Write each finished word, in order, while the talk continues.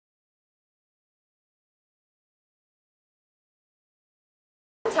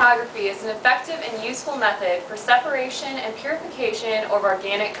chromatography is an effective and useful method for separation and purification of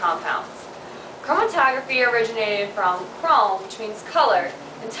organic compounds. Chromatography originated from chrome, which means color,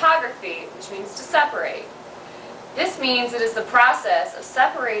 and tography, which means to separate. This means it is the process of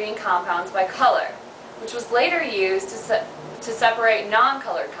separating compounds by color, which was later used to separate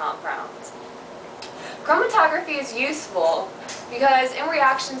non-colored compounds. Chromatography is useful because in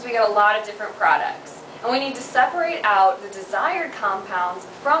reactions we get a lot of different products, and we need to separate out the desired compounds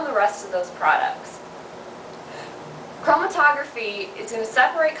from the rest of those products. Chromatography is going to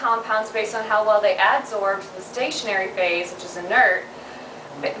separate compounds based on how well they adsorb to the stationary phase, which is inert,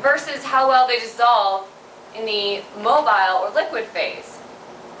 versus how well they dissolve in the mobile or liquid phase.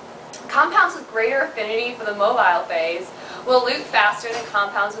 Compounds with greater affinity for the mobile phase will elute faster than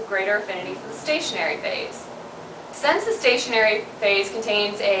compounds with greater affinity for the stationary phase. Since the stationary phase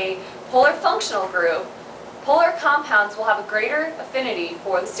contains a polar functional group, polar compounds will have a greater affinity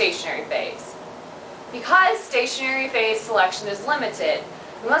for the stationary phase. Because stationary phase selection is limited,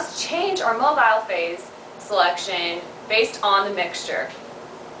 we must change our mobile phase selection based on the mixture.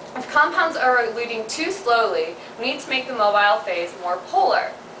 If compounds are eluting too slowly, we need to make the mobile phase more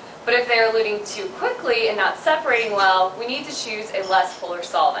polar. But if they are eluting too quickly and not separating well, we need to choose a less polar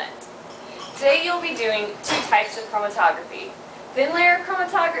solvent. Today you'll be doing two types of chromatography: thin layer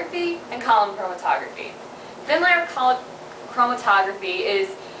chromatography and column chromatography. Thin layer chromatography is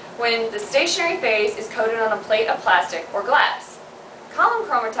when the stationary phase is coated on a plate of plastic or glass. Column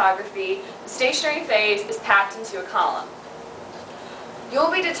chromatography, the stationary phase is packed into a column.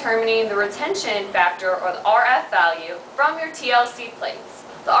 You'll be determining the retention factor, or the RF value, from your TLC plates.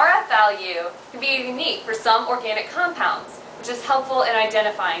 The RF value can be unique for some organic compounds, which is helpful in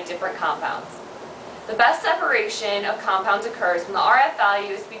identifying different compounds. The best separation of compounds occurs when the RF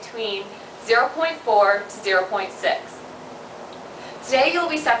value is between 0.4 to 0.6. Today you'll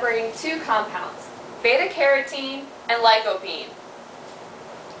be separating two compounds, beta-carotene and lycopene,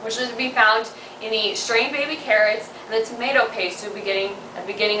 which is to be found in the strained baby carrots and the tomato paste you'll be getting at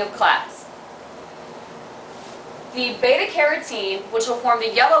the beginning of class. The beta-carotene, which will form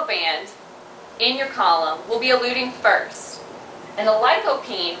the yellow band in your column, will be eluting first, and the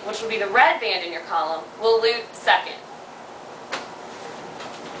lycopene, which will be the red band in your column, will elute second.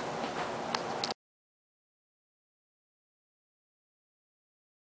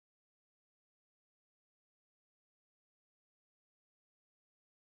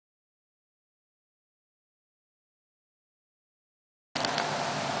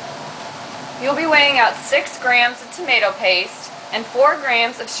 You'll be weighing out 6 grams of tomato paste and 4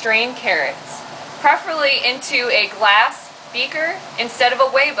 grams of strained carrots, preferably into a glass beaker instead of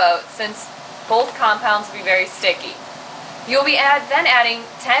a weigh boat, since both compounds will be very sticky. You'll be then adding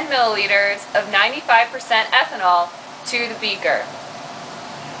 10 milliliters of 95% ethanol to the beaker.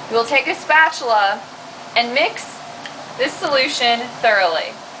 You will take a spatula and mix this solution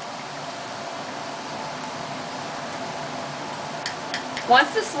thoroughly.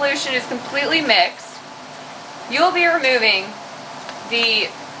 Once the solution is completely mixed, you will be removing the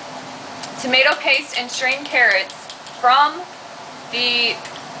tomato paste and strained carrots from the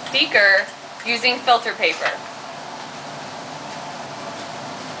beaker using filter paper.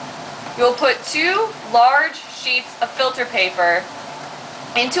 You will put 2 large sheets of filter paper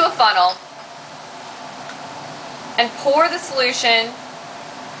into a funnel and pour the solution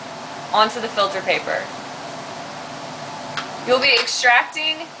onto the filter paper. You'll be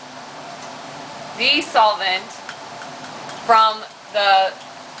extracting the solvent from the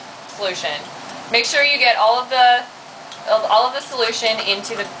solution. Make sure you get all of the solution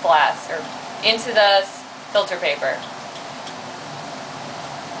into the glass, or into the filter paper.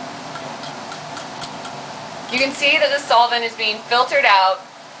 You can see that the solvent is being filtered out.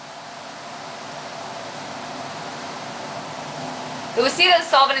 You will see that the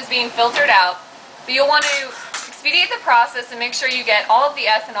solvent is being filtered out, but you'll want to expedite the process and make sure you get all of the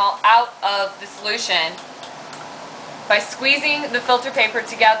ethanol out of the solution by squeezing the filter paper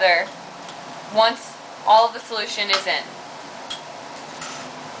together once all of the solution is in.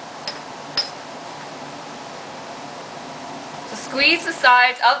 So squeeze the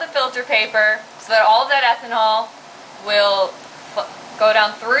sides of the filter paper so that all of that ethanol will go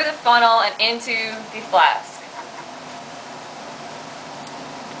down through the funnel and into the flask.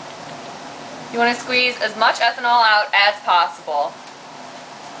 You want to squeeze as much ethanol out as possible.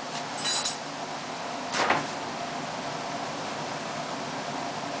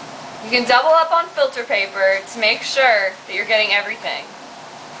 You can double up on filter paper to make sure that you're getting everything.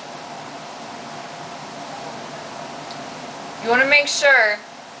 You want to make sure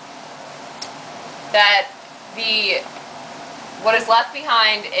that the what is left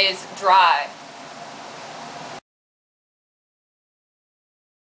behind is dry.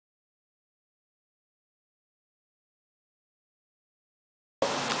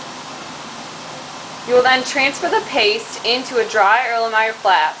 You will then transfer the paste into a dry Erlenmeyer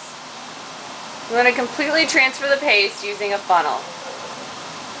flask. You want to completely transfer the paste using a funnel.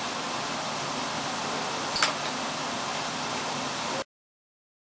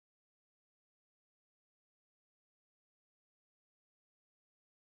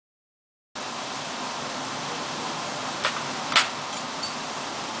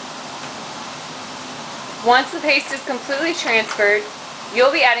 Once the paste is completely transferred,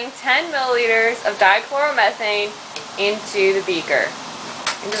 you'll be adding 10 milliliters of dichloromethane into the beaker,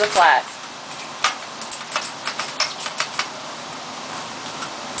 into the flask.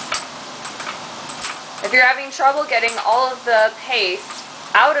 If you're having trouble getting all of the paste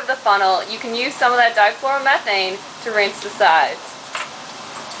out of the funnel, you can use some of that dichloromethane to rinse the sides.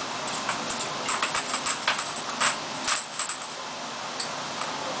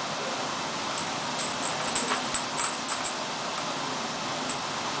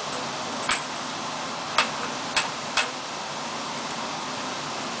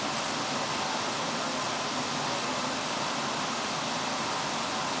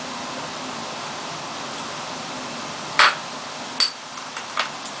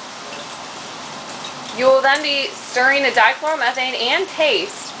 You will then be stirring the dichloromethane and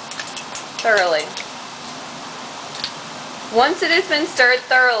paste thoroughly. Once it has been stirred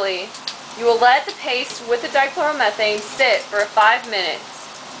thoroughly, you will let the paste with the dichloromethane sit for 5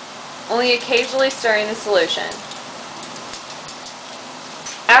 minutes, only occasionally stirring the solution.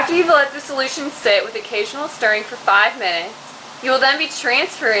 After you've let the solution sit with occasional stirring for 5 minutes, you will then be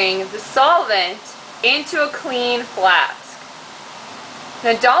transferring the solvent into a clean flask.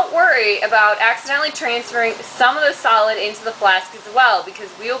 Now don't worry about accidentally transferring some of the solid into the flask as well,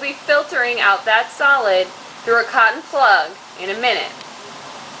 because we will be filtering out that solid through a cotton plug in a minute.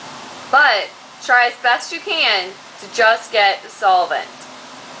 But try as best you can to just get the solvent.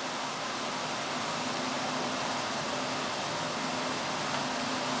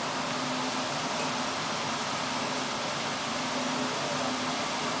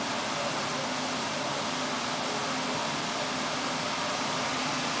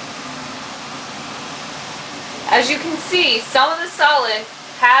 As you can see, some of the solid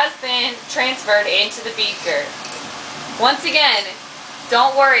has been transferred into the beaker. Once again,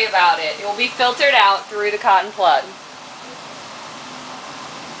 don't worry about it. It will be filtered out through the cotton plug.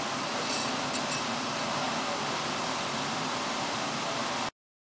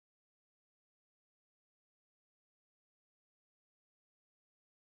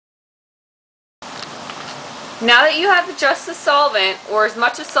 Now that you have just the solvent, or as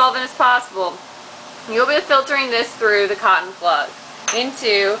much of solvent as possible, you'll be filtering this through the cotton plug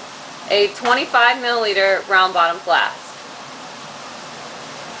into a 25 milliliter round bottom flask.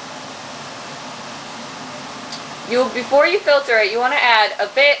 Before you filter it, you want to add a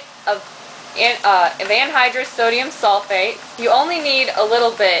bit of anhydrous sodium sulfate. You only need a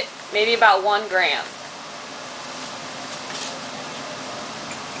little bit, maybe about 1 gram.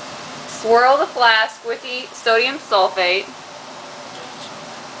 Swirl the flask with the sodium sulfate,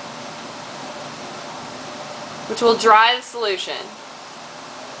 which will dry the solution.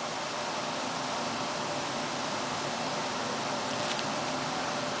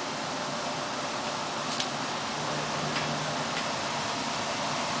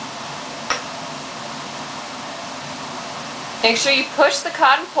 Make sure you push the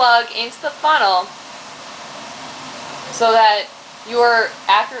cotton plug into the funnel so that you are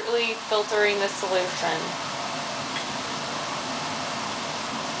accurately filtering the solution.